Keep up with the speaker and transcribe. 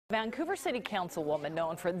Vancouver City Councilwoman,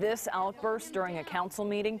 known for this outburst during a council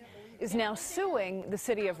meeting, is now suing the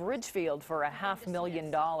city of Ridgefield for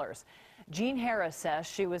 $500,000. Jeanne Harris says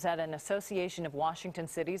she was at an Association of Washington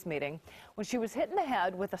Cities meeting when she was hit in the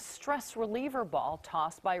head with a stress reliever ball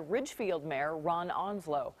tossed by Ridgefield Mayor Ron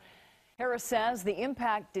Onslow. Harris says the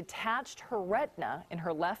impact detached her retina in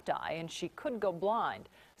her left eye and she could go blind.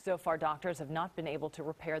 So far, doctors have not been able to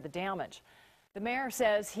repair the damage. The mayor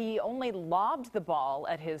says he only lobbed the ball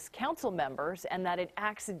at his council members and that it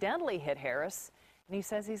accidentally hit Harris, and he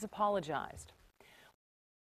says he's apologized.